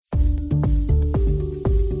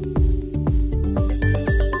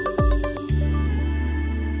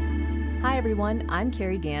everyone. I'm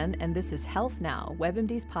Carrie Gann, and this is Health Now,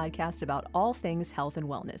 WebMD's podcast about all things health and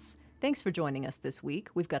wellness. Thanks for joining us this week.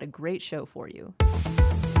 We've got a great show for you.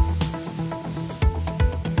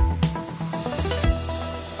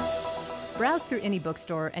 Browse through any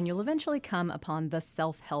bookstore and you'll eventually come upon the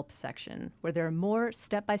self-help section, where there are more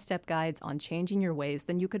step-by-step guides on changing your ways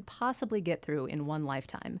than you could possibly get through in one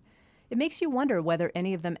lifetime. It makes you wonder whether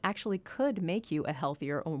any of them actually could make you a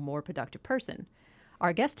healthier or more productive person.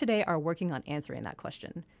 Our guests today are working on answering that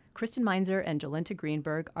question. Kristen Meinzer and Jolenta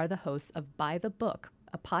Greenberg are the hosts of By the Book,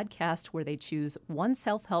 a podcast where they choose one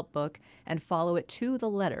self-help book and follow it to the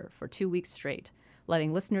letter for 2 weeks straight,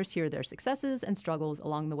 letting listeners hear their successes and struggles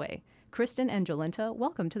along the way. Kristen and Jolenta,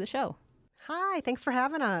 welcome to the show. Hi, thanks for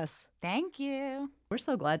having us. Thank you. We're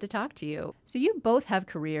so glad to talk to you. So you both have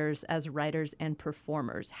careers as writers and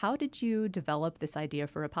performers. How did you develop this idea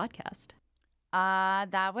for a podcast?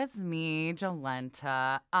 That was me,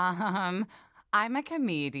 Jolenta. I'm a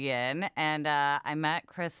comedian, and I met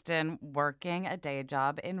Kristen working a day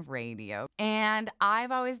job in radio. And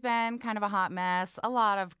I've always been kind of a hot mess. A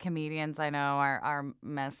lot of comedians I know are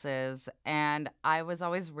messes. And I was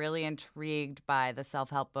always really intrigued by the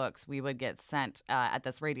self-help books we would get sent at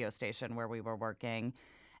this radio station where we were working.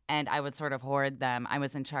 And I would sort of hoard them. I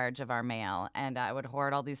was in charge of our mail, and I would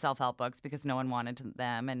hoard all these self-help books because no one wanted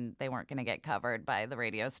them, and they weren't going to get covered by the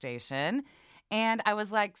radio station. And I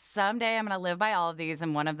was like, someday I'm going to live by all of these,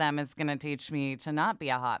 and one of them is going to teach me to not be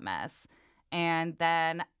a hot mess. And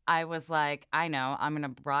then I was like, I know, I'm going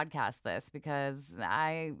to broadcast this because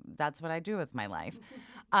that's what I do with my life.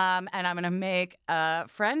 And I'm going to make a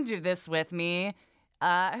friend do this with me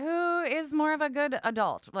who is more of a good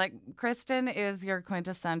adult. Like, Kristen is your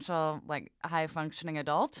quintessential, like, high-functioning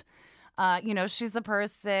adult. She's the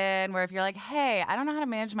person where if you're like, hey, I don't know how to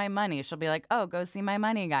manage my money, she'll be like, oh, go see my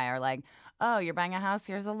money guy. Or like, oh, you're buying a house,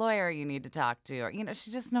 here's a lawyer you need to talk to. Or, she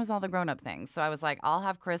just knows all the grown-up things. So I was like, I'll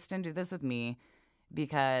have Kristen do this with me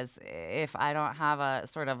because if I don't have a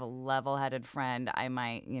sort of level-headed friend, I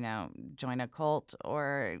might, join a cult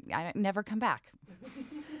or I never come back.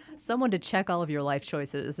 Someone to check all of your life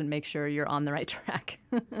choices and make sure you're on the right track.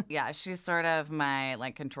 Yeah, she's sort of my,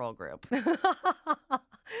 control group.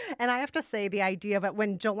 And I have to say, the idea of it,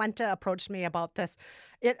 when Jolenta approached me about this,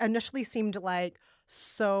 it initially seemed like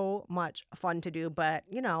so much fun to do. But,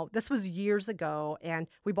 this was years ago, and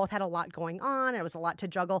we both had a lot going on. It was a lot to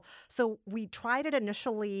juggle. So we tried it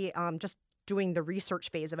initially just doing the research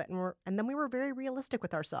phase of it. And then we were very realistic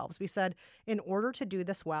with ourselves. We said, in order to do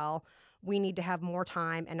this well, we need to have more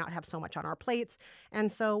time and not have so much on our plates.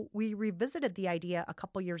 And so we revisited the idea a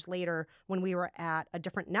couple years later when we were at a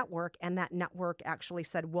different network, and that network actually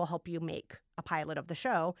said, we'll help you make a pilot of the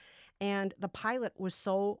show. And the pilot was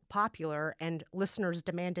so popular and listeners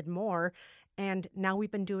demanded more. And now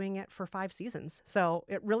we've been doing it for 5 seasons. So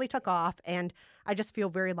it really took off. And I just feel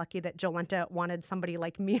very lucky that Jolenta wanted somebody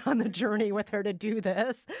like me on the journey with her to do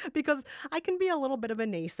this, because I can be a little bit of a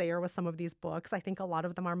naysayer with some of these books. I think a lot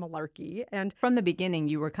of them are malarkey. And from the beginning,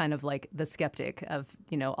 you were kind of like the skeptic of,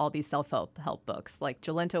 all these self-help books. Like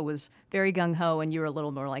Jolenta was very gung-ho, and you were a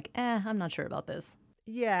little more like, I'm not sure about this.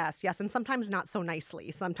 Yes. And sometimes not so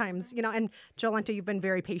nicely. Sometimes, and Jolenta, you've been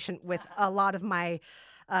very patient with a lot of my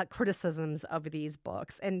criticisms of these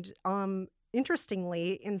books. And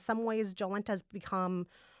interestingly, in some ways, Jolenta has become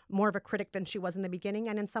more of a critic than she was in the beginning.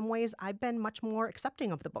 And in some ways, I've been much more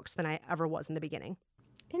accepting of the books than I ever was in the beginning.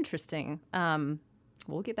 Interesting.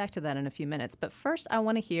 We'll get back to that in a few minutes. But first, I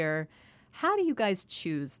want to hear, how do you guys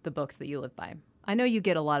choose the books that you live by? I know you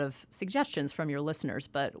get a lot of suggestions from your listeners,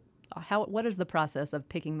 but what is the process of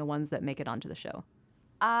picking the ones that make it onto the show?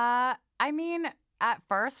 At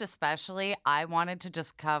first, especially, I wanted to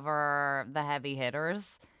just cover the heavy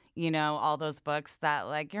hitters, all those books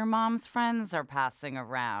that, your mom's friends are passing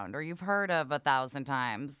around or you've heard of 1,000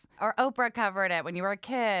 times. Or Oprah covered it when you were a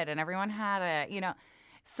kid and everyone had it,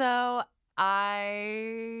 So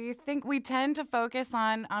I think we tend to focus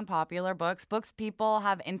on popular books people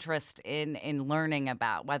have interest in learning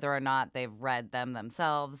about, whether or not they've read them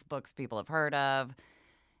themselves, books people have heard of,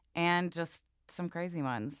 and just some crazy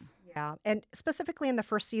ones. Yeah. And specifically in the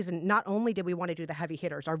first season, not only did we want to do the heavy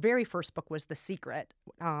hitters, our very first book was The Secret,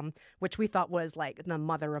 which we thought was like the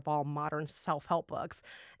mother of all modern self-help books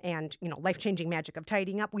and, life-changing magic of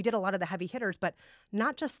tidying up. We did a lot of the heavy hitters, but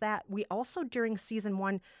not just that. We also, during season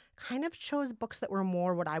 1, kind of chose books that were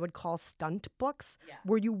more what I would call stunt books,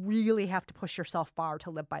 where you really have to push yourself far to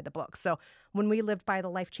live by the book. So when we lived by the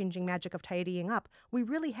life-changing magic of tidying up, we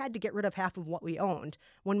really had to get rid of half of what we owned.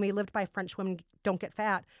 When we lived by French Women Don't Get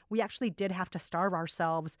Fat, we we actually did have to starve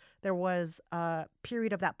ourselves. There was a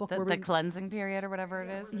period of that book where The cleansing period or whatever it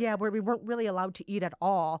is. yeah, where we weren't really allowed to eat at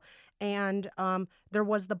all. And there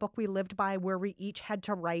was the book we lived by where we each had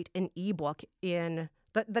to write an ebook in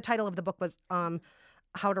the title of the book was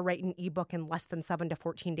How to Write an Ebook in Less Than 7 to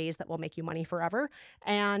 14 Days That Will Make You Money Forever.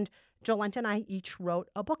 And Jolenta and I each wrote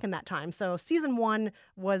a book in that time. So season 1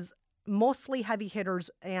 was mostly heavy hitters,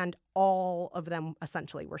 and all of them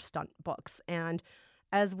essentially were stunt books. And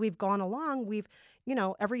as we've gone along, we've,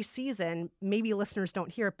 every season, maybe listeners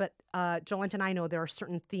don't hear it, but Jolenta and I know there are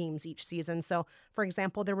certain themes each season. So, for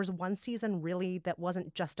example, there was one season really that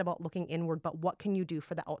wasn't just about looking inward, but what can you do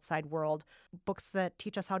for the outside world? Books that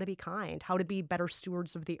teach us how to be kind, how to be better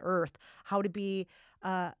stewards of the earth, how to be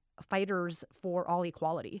fighters for all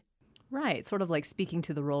equality. Right. Sort of like speaking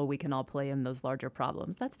to the role we can all play in those larger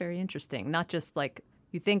problems. That's very interesting. Not just like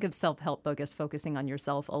you think of self-help book as focusing on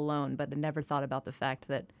yourself alone, but I never thought about the fact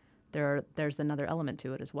that there's another element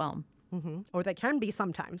to it as well. Mm-hmm. Or they can be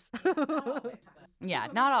sometimes. Yeah,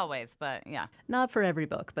 not always, but yeah. Not for every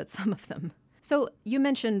book, but some of them. So you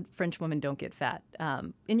mentioned French Women Don't Get Fat.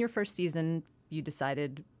 In your first season, you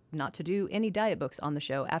decided not to do any diet books on the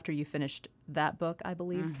show after you finished that book, I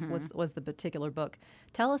believe, was the particular book.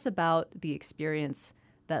 Tell us about the experience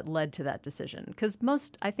that led to that decision. Because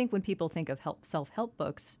I think when people think of self-help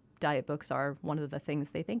books, diet books are one of the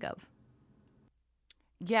things they think of.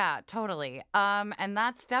 Yeah, totally. And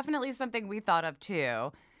that's definitely something we thought of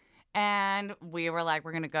too. And we were like,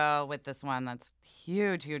 we're going to go with this one that's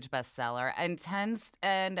huge bestseller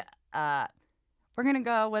and we're going to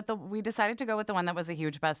go with we decided to go with the one that was a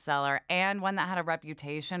huge bestseller and one that had a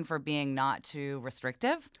reputation for being not too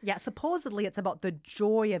restrictive. Yeah, supposedly it's about the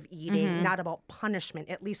joy of eating, not about punishment.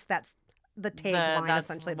 At least that's the tagline, That's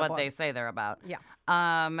essentially. what they say they're about. Yeah.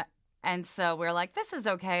 And so we're like, this is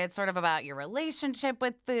okay. It's sort of about your relationship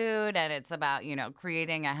with food, and it's about,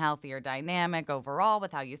 creating a healthier dynamic overall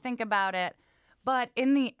with how you think about it. But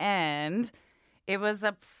in the end, it was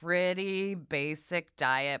a pretty basic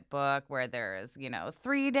diet book where there's,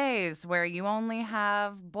 3 days where you only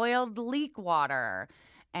have boiled leek water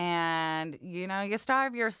and, you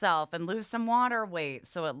starve yourself and lose some water weight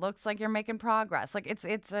so it looks like you're making progress. Like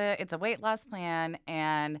it's a weight loss plan,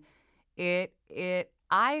 and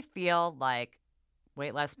I feel like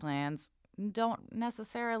weight loss plans don't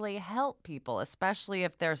necessarily help people, especially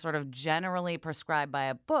if they're sort of generally prescribed by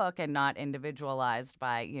a book and not individualized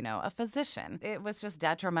by, a physician. It was just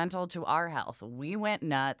detrimental to our health. We went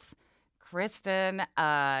nuts. Kristen,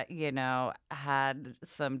 had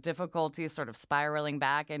some difficulties sort of spiraling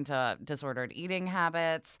back into disordered eating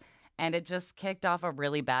habits, and it just kicked off a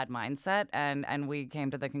really bad mindset. And we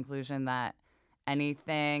came to the conclusion that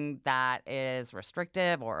anything that is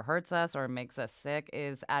restrictive or hurts us or makes us sick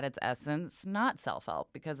is at its essence not self-help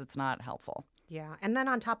because it's not helpful. Yeah. And then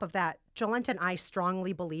on top of that, Jolenta and I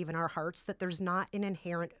strongly believe in our hearts that there's not an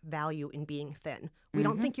inherent value in being thin. We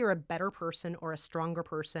don't think you're a better person or a stronger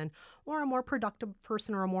person or a more productive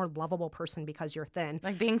person or a more lovable person because you're thin.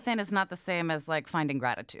 Like being thin is not the same as like finding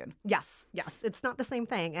gratitude. Yes. It's not the same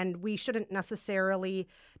thing. And we shouldn't necessarily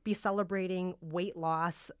be celebrating weight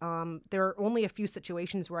loss. There are only a few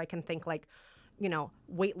situations where I can think like,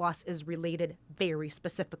 weight loss is related very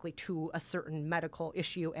specifically to a certain medical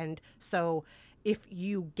issue. And so if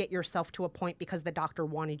you get yourself to a point because the doctor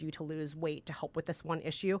wanted you to lose weight to help with this one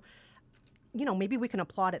issue, maybe we can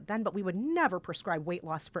applaud it then, but we would never prescribe weight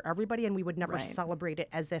loss for everybody, and we would never celebrate it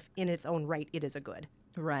as if in its own right it is a good.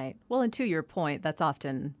 Right. Well, and to your point, that's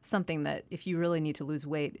often something that if you really need to lose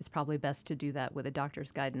weight, it's probably best to do that with a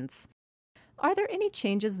doctor's guidance. Are there any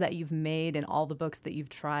changes that you've made in all the books that you've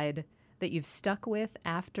tried that you've stuck with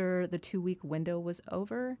after the 2-week window was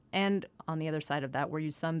over? And on the other side of that, were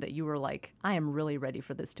you some that you were like, I am really ready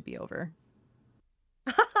for this to be over?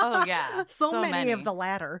 Oh, yeah. so many of the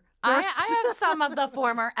latter. I have some of the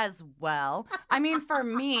former as well. I mean, for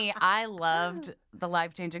me, I loved the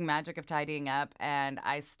life-changing magic of tidying up, and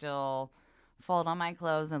I still fold all my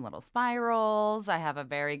clothes in little spirals. I have a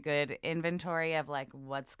very good inventory of like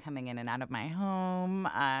what's coming in and out of my home.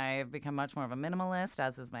 I've become much more of a minimalist,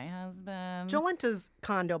 as is my husband. Jolenta's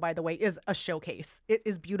condo, by the way, is a showcase. It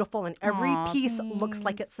is beautiful, and every piece looks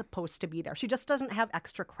like it's supposed to be there. She just doesn't have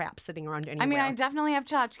extra crap sitting around anywhere. I mean, I definitely have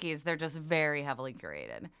tchotchkes. They're just very heavily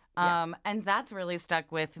curated. And that's really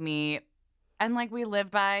stuck with me. And like we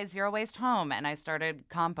live by zero waste home, and I started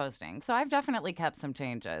composting. So I've definitely kept some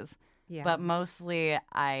changes. Yeah. But mostly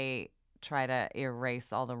I try to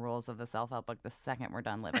erase all the rules of the self-help book the second we're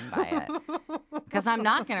done living by it. Because I'm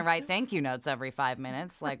not going to write thank you notes every 5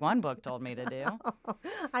 minutes like one book told me to do.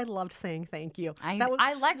 I loved saying thank you.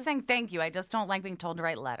 I like saying thank you. I just don't like being told to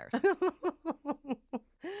write letters.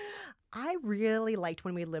 I really liked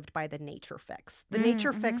When We Lived by the Nature Fix. The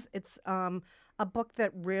Nature Fix, it's a book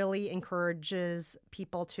that really encourages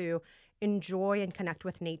people to enjoy and connect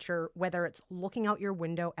with nature, whether it's looking out your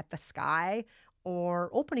window at the sky or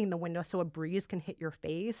opening the window so a breeze can hit your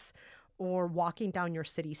face, or walking down your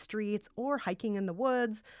city streets, or hiking in the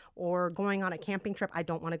woods, or going on a camping trip. I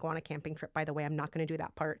don't want to go on a camping trip, by the way. I'm not going to do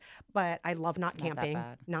that part. But I love not camping.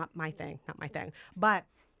 Not my thing. Not my thing. But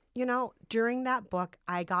you know, during that book,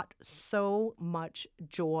 I got so much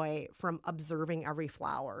joy from observing every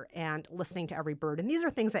flower and listening to every bird. And these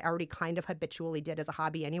are things I already kind of habitually did as a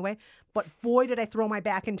hobby anyway. But boy, did I throw my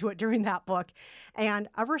back into it during that book. And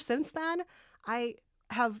ever since then, I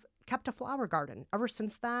have kept a flower garden. Ever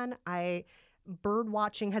since then, bird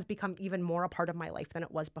watching has become even more a part of my life than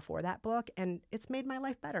it was before that book. And it's made my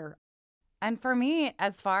life better. And for me,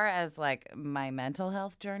 as far as like my mental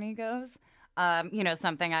health journey goes,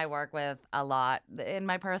 something I work with a lot in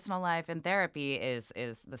my personal life and therapy is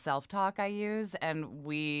the self-talk I use. And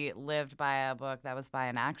we lived by a book that was by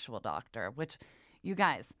an actual doctor, which you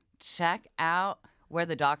guys check out where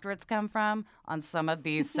the doctorates come from on some of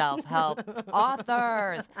these self-help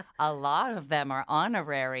authors. A lot of them are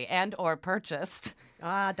honorary and or purchased.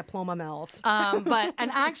 Diploma mills. But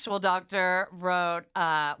an actual doctor wrote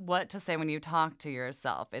What to Say When You Talk to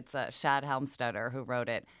Yourself. It's Shad Helmstetter who wrote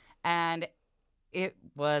it. And it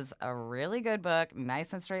was a really good book,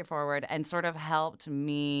 nice and straightforward, and sort of helped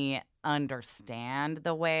me understand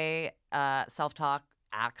the way self-talk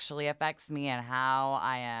actually affects me and how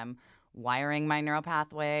I am wiring my neural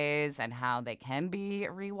pathways and how they can be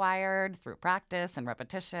rewired through practice and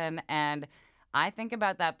repetition. And I think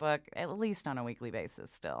about that book at least on a weekly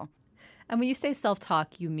basis still. And when you say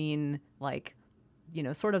self-talk, you mean like,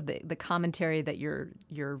 sort of the commentary that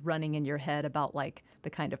you're running in your head about like the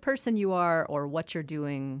kind of person you are or what you're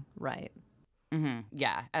doing right. Mm-hmm.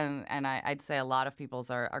 Yeah. And I'd say a lot of people's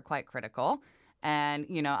are quite critical. And,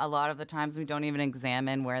 a lot of the times we don't even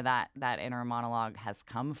examine where that inner monologue has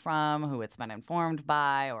come from, who it's been informed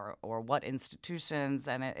by, or what institutions.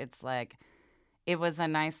 And it's like, it was a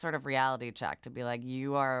nice sort of reality check to be like,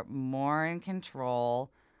 you are more in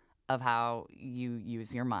control of how you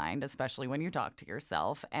use your mind, especially when you talk to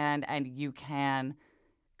yourself, and you can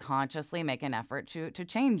consciously make an effort to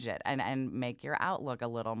change it and make your outlook a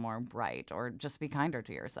little more bright or just be kinder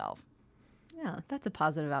to yourself. Yeah, that's a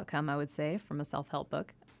positive outcome, I would say, from a self-help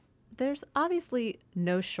book. There's obviously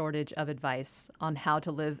no shortage of advice on how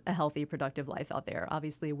to live a healthy, productive life out there.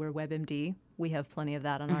 Obviously, we're WebMD. We have plenty of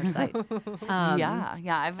that on our site.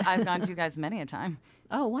 Yeah. I've gone to you guys many a time.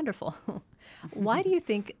 Oh, wonderful. Why do you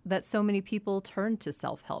think that so many people turn to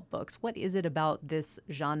self-help books? What is it about this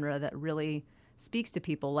genre that really speaks to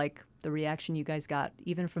people, like the reaction you guys got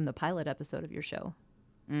even from the pilot episode of your show?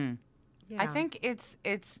 Yeah. I think it's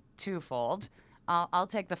twofold. I'll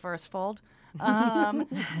take the first fold.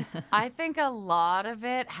 I think a lot of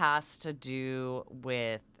it has to do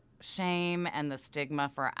with shame and the stigma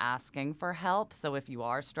for asking for help. So if you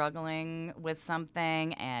are struggling with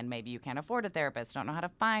something and maybe you can't afford a therapist, don't know how to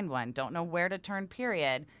find one, don't know where to turn,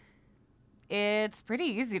 period, it's pretty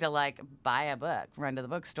easy to like buy a book, run to the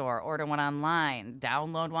bookstore, order one online,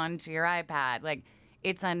 download one to your iPad. Like,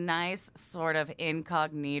 it's a nice sort of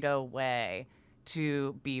incognito way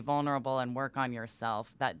to be vulnerable and work on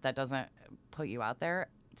yourself that doesn't put you out there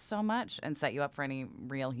so much and set you up for any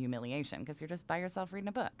real humiliation because you're just by yourself reading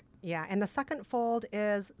a book. Yeah, and the second fold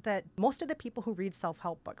is that most of the people who read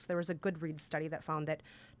self-help books, there was a Goodreads study that found that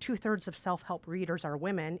 2/3 of self-help readers are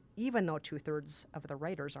women, even though 2/3 of the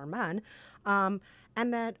writers are men, and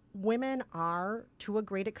that women are, to a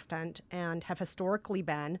great extent, and have historically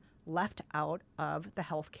been left out of the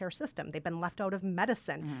healthcare system. They've been left out of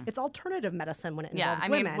medicine. Mm-hmm. It's alternative medicine when it involves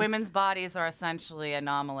women. Yeah, I mean, women's bodies are essentially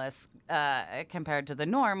anomalous compared to the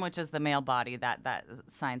norm, which is the male body that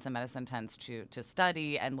science and medicine tends to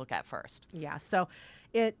study and look at first. Yeah, so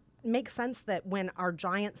it makes sense that when our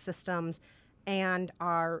giant systems and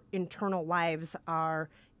our internal lives are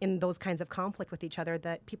in those kinds of conflict with each other,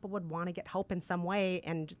 that people would want to get help in some way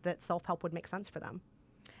and that self-help would make sense for them.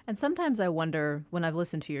 And sometimes I wonder, when I've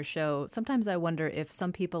listened to your show, sometimes I wonder if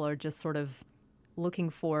some people are just sort of looking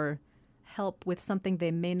for help with something they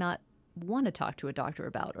may not want to talk to a doctor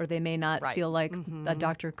about, or they may not feel like a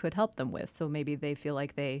doctor could help them with. So maybe they feel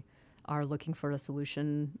like they are looking for a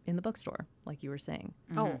solution in the bookstore, like you were saying.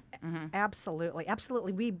 Absolutely.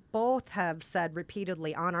 Absolutely. We both have said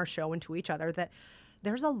repeatedly on our show and to each other that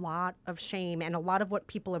there's a lot of shame, and a lot of what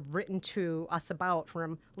people have written to us about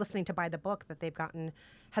from listening to By the Book that they've gotten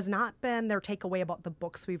has not been their takeaway about the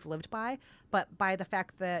books we've lived by, but by the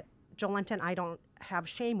fact that Jolenta and I don't have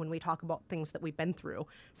shame when we talk about things that we've been through.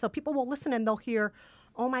 So people will listen and they'll hear,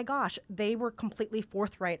 oh my gosh, they were completely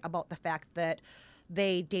forthright about the fact that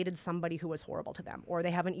they dated somebody who was horrible to them, or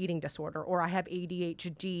they have an eating disorder, or I have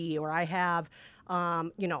ADHD, or I have,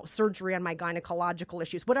 surgery on my gynecological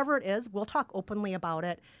issues. Whatever it is, we'll talk openly about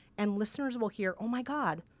it, and listeners will hear, oh my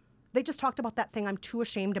God, they just talked about that thing I'm too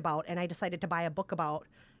ashamed about, and I decided to buy a book about.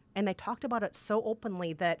 And they talked about it so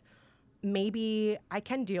openly that maybe I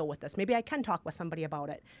can deal with this. Maybe I can talk with somebody about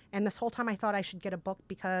it. And this whole time I thought I should get a book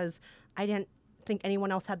because I didn't think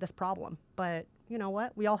anyone else had this problem. But you know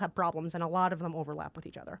what? We all have problems, and a lot of them overlap with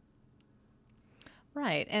each other.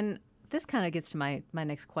 Right. And this kind of gets to my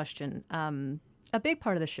next question. A big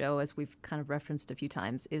part of the show, as we've kind of referenced a few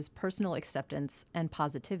times, is personal acceptance and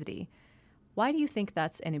positivity. Why do you think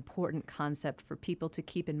that's an important concept for people to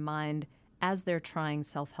keep in mind as they're trying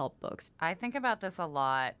self-help books? I think about this a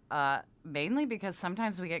lot, mainly because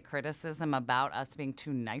sometimes we get criticism about us being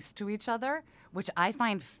too nice to each other, which I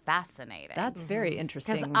find fascinating. That's very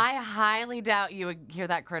interesting. Because I highly doubt you would hear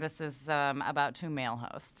that criticism about two male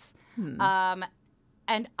hosts.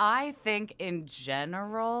 And I think in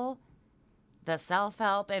general, the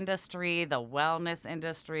self-help industry, the wellness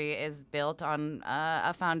industry is built on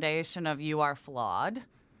a foundation of you are flawed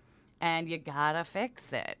and you gotta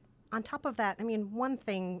fix it. On top of that, I mean, one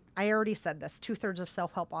thing, I already said this, 2/3 of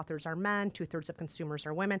self-help authors are men, 2/3 of consumers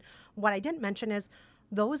are women. What I didn't mention is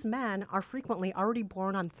those men are frequently already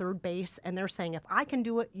born on third base, and they're saying, if I can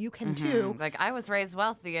do it, you can too. Like, I was raised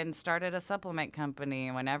wealthy and started a supplement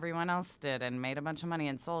company when everyone else did and made a bunch of money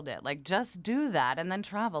and sold it. Like, just do that and then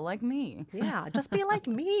travel like me. Yeah, just be like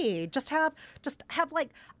me. Just have like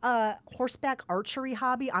a horseback archery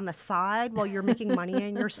hobby on the side while you're making money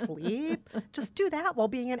in your sleep. Just do that while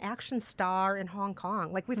being an action star in Hong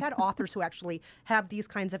Kong. Like, we've had authors who actually have these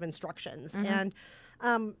kinds of instructions. And,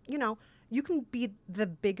 you can be the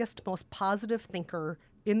biggest, most positive thinker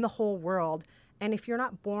in the whole world. And if you're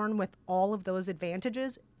not born with all of those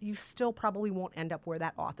advantages, you still probably won't end up where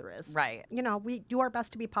that author is. Right. We do our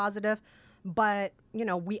best to be positive, but,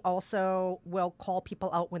 we also will call people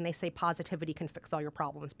out when they say positivity can fix all your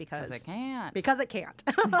problems because it can't. Because it can't.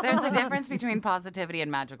 There's a difference between positivity and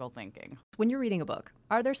magical thinking. When you're reading a book,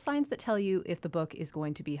 are there signs that tell you if the book is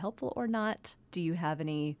going to be helpful or not? Do you have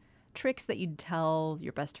any tricks that you'd tell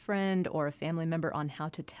your best friend or a family member on how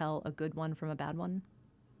to tell a good one from a bad one?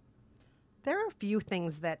 There are a few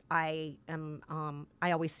things that I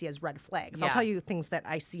always see as red flags. Yeah. I'll tell you things that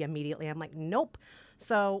I see immediately. I'm like, nope.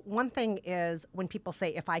 So one thing is when people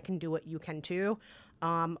say, if I can do it, you can too.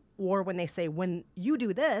 Or when they say, when you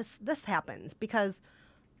do this, this happens. Because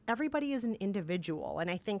everybody is an individual. And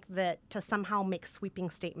I think that to somehow make sweeping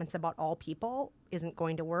statements about all people isn't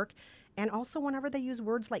going to work. And also whenever they use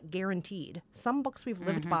words like guaranteed. Some books we've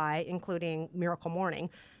lived by, including Miracle Morning,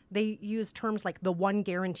 they use terms like the one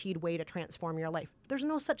guaranteed way to transform your life. There's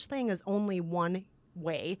no such thing as only one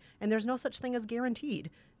way, and there's no such thing as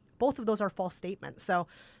guaranteed. Both of those are false statements. So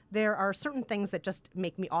there are certain things that just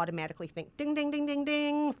make me automatically think, ding, ding, ding, ding,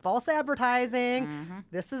 ding, false advertising,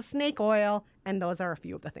 this is snake oil, and those are a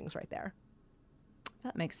few of the things right there.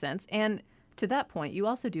 That makes sense. And to that point, you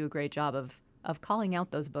also do a great job of calling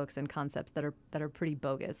out those books and concepts that are pretty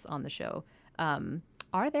bogus on the show.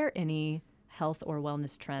 Are there any health or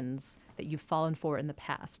wellness trends that you've fallen for in the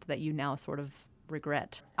past that you now sort of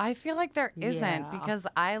regret? I feel like there isn't Yeah. because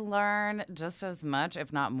I learn just as much,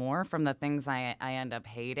 if not more, from the things I end up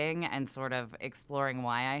hating and sort of exploring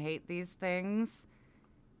why I hate these things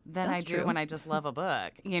than That's I do true. when I just love a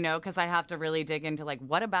book, because I have to really dig into like,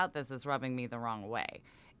 what about this is rubbing me the wrong way?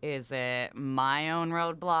 Is it my own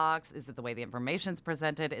roadblocks? Is it the way the information's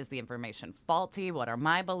presented? Is the information faulty? What are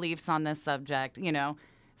my beliefs on this subject?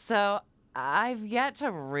 So I've yet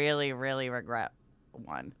to really, really regret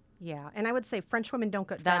one. Yeah, and I would say French Women Don't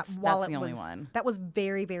Get Fat. That's while the it only was, one. That was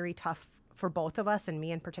very, very tough for both of us and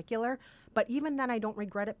me in particular. But even then, I don't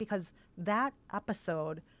regret it because that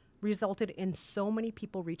episode resulted in so many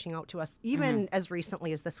people reaching out to us. Even as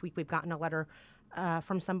recently as this week, we've gotten a letter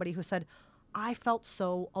from somebody who said, I felt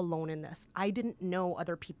so alone in this. I didn't know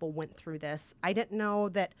other people went through this. I didn't know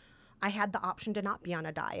that I had the option to not be on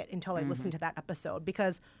a diet until I listened to that episode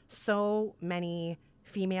because so many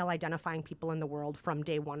female identifying people in the world from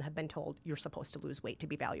day one have been told you're supposed to lose weight to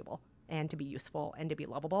be valuable and to be useful and to be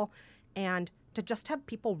lovable. And to just have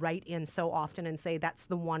people write in so often and say that's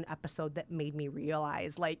the one episode that made me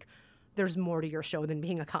realize like there's more to your show than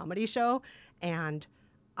being a comedy show. And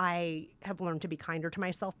I have learned to be kinder to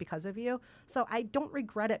myself because of you. So I don't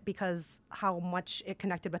regret it because how much it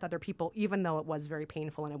connected with other people, even though it was very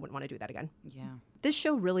painful and I wouldn't want to do that again. Yeah. This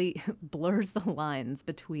show really blurs the lines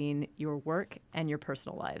between your work and your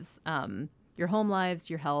personal lives. Your home lives,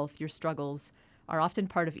 your health, your struggles are often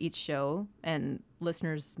part of each show, and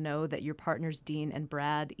listeners know that your partners, Dean and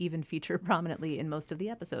Brad, even feature prominently in most of the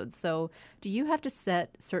episodes. So do you have to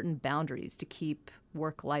set certain boundaries to keep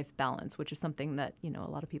work-life balance, which is something that, a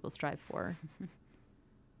lot of people strive for?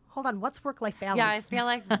 Hold on, what's work-life balance? Yeah, I feel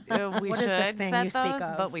like we What should is this thing you set speak those,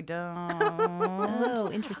 of? but we don't.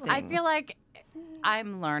 Oh, interesting. I feel like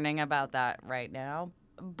I'm learning about that right now,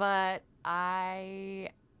 but I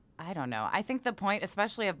don't know. I think the point,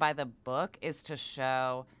 especially of By the Book, is to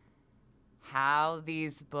show how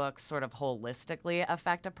these books sort of holistically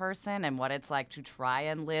affect a person and what it's like to try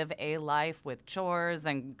and live a life with chores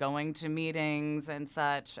and going to meetings and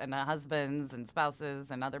such, and husbands and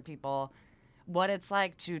spouses and other people. What it's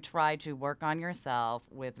like to try to work on yourself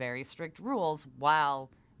with very strict rules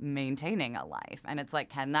while maintaining a life. And it's like,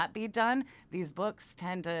 can that be done? These books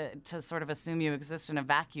tend to sort of assume you exist in a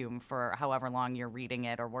vacuum for however long you're reading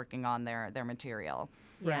it or working on their material.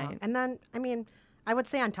 Yeah. Right. And then, I would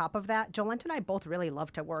say on top of that, Jolenta and I both really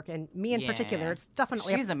love to work. And me in particular, Yeah. it's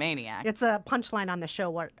definitely She's a maniac. It's a punchline on the show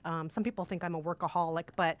where some people think I'm a workaholic,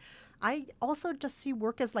 but I also just see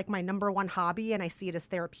work as like my number one hobby, and I see it as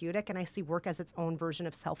therapeutic, and I see work as its own version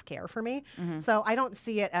of self-care for me. So I don't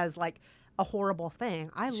see it as like a horrible thing.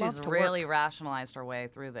 I love She's to really work. rationalized her way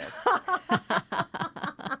through this.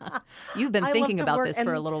 You've been I love thinking to about work this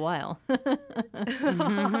for a and- little while.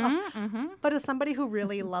 But as somebody who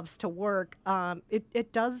really loves to work,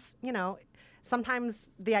 it does, sometimes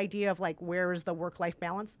the idea of like, where is the work-life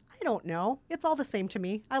balance? I don't know. It's all the same to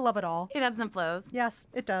me. I love it all. It ebbs and flows. Yes,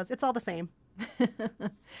 it does. It's all the same.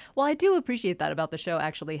 Well, I do appreciate that about the show,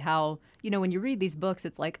 actually, how, when you read these books,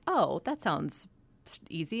 it's like, oh, that sounds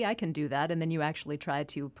easy. I can do that. And then you actually try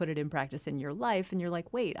to put it in practice in your life, and you're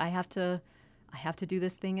like, wait, I have to do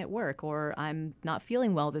this thing at work, or I'm not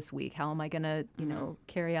feeling well this week. How am I going to,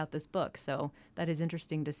 carry out this book? So that is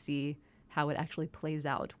interesting to see how it actually plays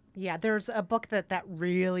out. Yeah, there's a book that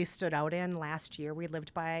really stood out in last year we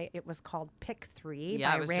lived by. It was called Pick 3 Yeah,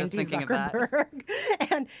 I by was just Randy thinking of that. Zuckerberg.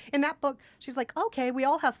 And in that book, she's like, okay, we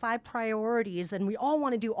all have 5 priorities and we all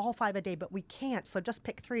want to do all 5 a day, but we can't. So just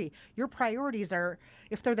pick 3. Your priorities are,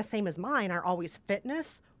 if they're the same as mine, are always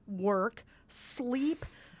fitness, work, sleep,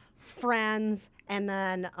 friends, and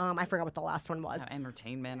then I forgot what the last one was.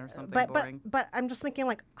 Entertainment or something But boring. but I'm just thinking,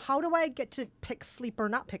 like, how do I get to pick sleep or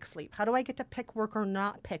not pick sleep? How do I get to pick work or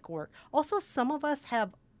not pick work? Also, some of us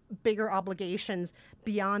have bigger obligations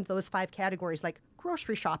beyond those 5 categories, like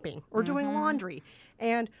grocery shopping or doing laundry,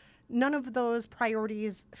 and none of those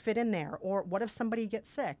priorities fit in there. Or what if somebody gets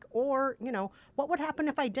sick? Or, what would happen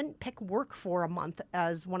if I didn't pick work for a month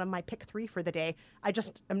as one of my pick 3 for the day? I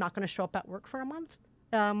just am not going to show up at work for a month.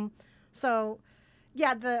 So,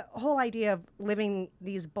 yeah, the whole idea of living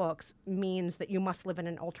these books means that you must live in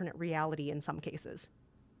an alternate reality in some cases.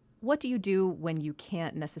 What do you do when you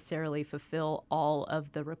can't necessarily fulfill all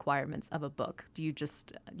of the requirements of a book? Do you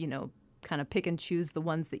just, kind of pick and choose the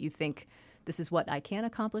ones that you think this is what I can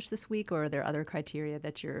accomplish this week, or are there other criteria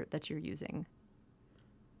that you're using?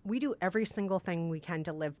 We do every single thing we can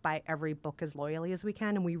to live by every book as loyally as we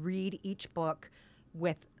can, and we read each book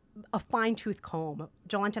with a fine-tooth comb.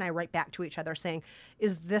 Jolenta and I write back to each other saying,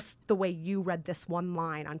 is this the way you read this one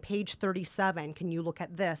line? On page 37, can you look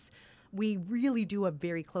at this? We really do a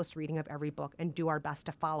very close reading of every book and do our best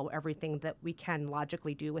to follow everything that we can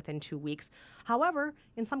logically do within 2 weeks. However,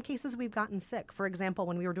 in some cases, we've gotten sick. For example,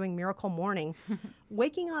 when we were doing Miracle Morning,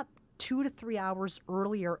 waking up 2 to 3 hours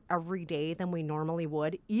earlier every day than we normally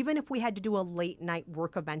would, even if we had to do a late night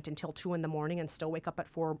work event until 2 in the morning and still wake up at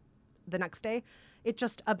 4 the next day, it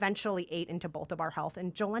just eventually ate into both of our health.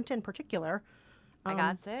 And Jolenta in particular, I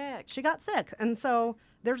got sick. she got sick. And so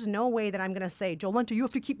there's no way that I'm going to say, Jolenta, you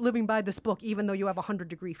have to keep living by this book even though you have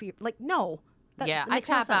 100-degree fever. Like, no. That Yeah, I makes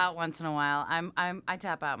no tap out sense. once in a while. I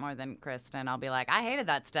tap out more than Kristen. I'll be like, I hated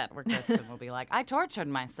that step. Where Kristen will be like, I tortured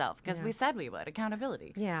myself because we said we would.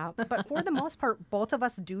 Accountability. Yeah, but for the most part, both of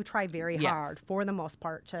us do try very Yes. hard, for the most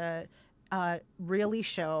part, to really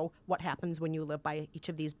show what happens when you live by each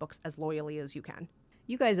of these books as loyally as you can.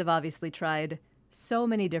 You guys have obviously tried so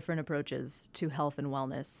many different approaches to health and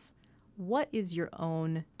wellness. What is your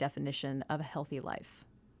own definition of a healthy life?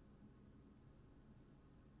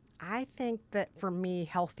 I think that for me,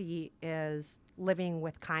 healthy is living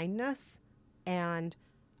with kindness and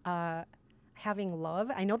having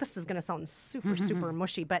love. I know this is going to sound super, super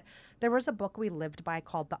mushy, but there was a book we lived by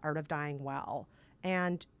called The Art of Dying Well.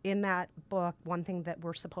 And in that book, one thing that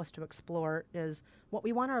we're supposed to explore is what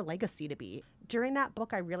we want our legacy to be. During that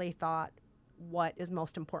book, I really thought what is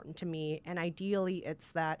most important to me. And ideally,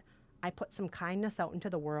 it's that I put some kindness out into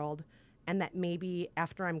the world, and that maybe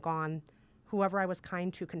after I'm gone, whoever I was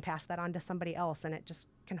kind to can pass that on to somebody else. And it just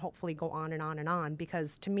can hopefully go on and on and on.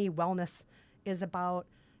 Because to me, wellness is about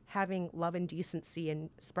having love and decency and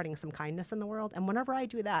spreading some kindness in the world. And whenever I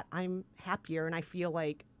do that, I'm happier and I feel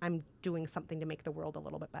like I'm doing something to make the world a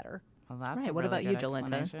little bit better. Well, that's Right. a What really about you, good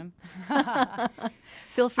Jolenta? explanation.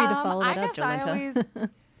 Feel free to follow I that up, guess I Jolenta.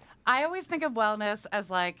 I always think of wellness as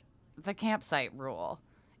like the campsite rule.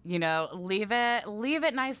 You know, leave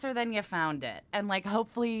it nicer than you found it. And like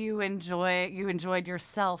hopefully you enjoyed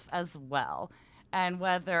yourself as well. And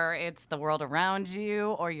whether it's the world around you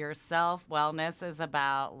or yourself, wellness is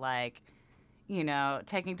about like, you know,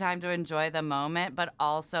 taking time to enjoy the moment, but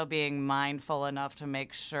also being mindful enough to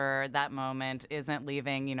make sure that moment isn't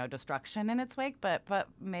leaving, you know, destruction in its wake, but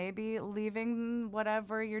maybe leaving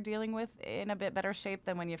whatever you're dealing with in a bit better shape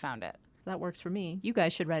than when you found it. That works for me. You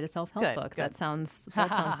guys should write a self-help Good, book. good. That sounds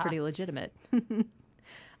pretty legitimate.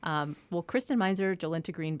 Well, Kristen Meinzer,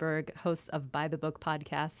 Jolenta Greenberg, hosts of By the Book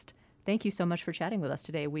podcast. Thank you so much for chatting with us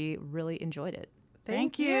today. We really enjoyed it.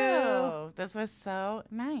 Thank you. This was so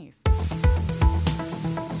nice.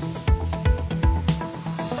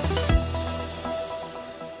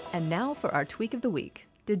 And now for our tweak of the week.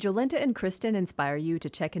 Did Jolenta and Kristen inspire you to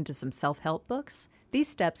check into some self-help books? These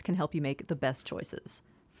steps can help you make the best choices.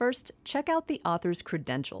 First, check out the author's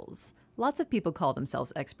credentials. Lots of people call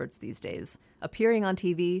themselves experts these days. Appearing on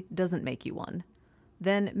TV doesn't make you one.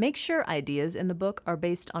 Then make sure ideas in the book are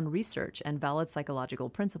based on research and valid psychological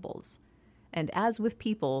principles. And as with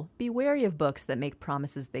people, be wary of books that make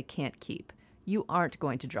promises they can't keep. You aren't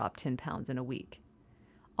going to drop 10 pounds in a week.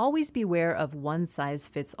 Always beware of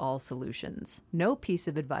one-size-fits-all solutions. No piece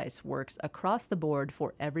of advice works across the board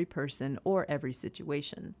for every person or every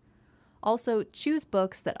situation. Also, choose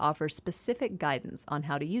books that offer specific guidance on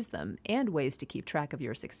how to use them and ways to keep track of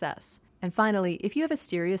your success. And finally, if you have a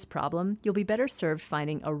serious problem, you'll be better served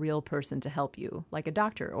finding a real person to help you, like a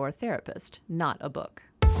doctor or a therapist, not a book.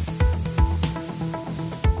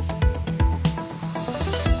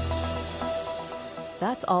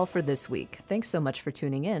 That's all for this week. Thanks so much for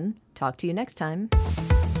tuning in. Talk to you next time.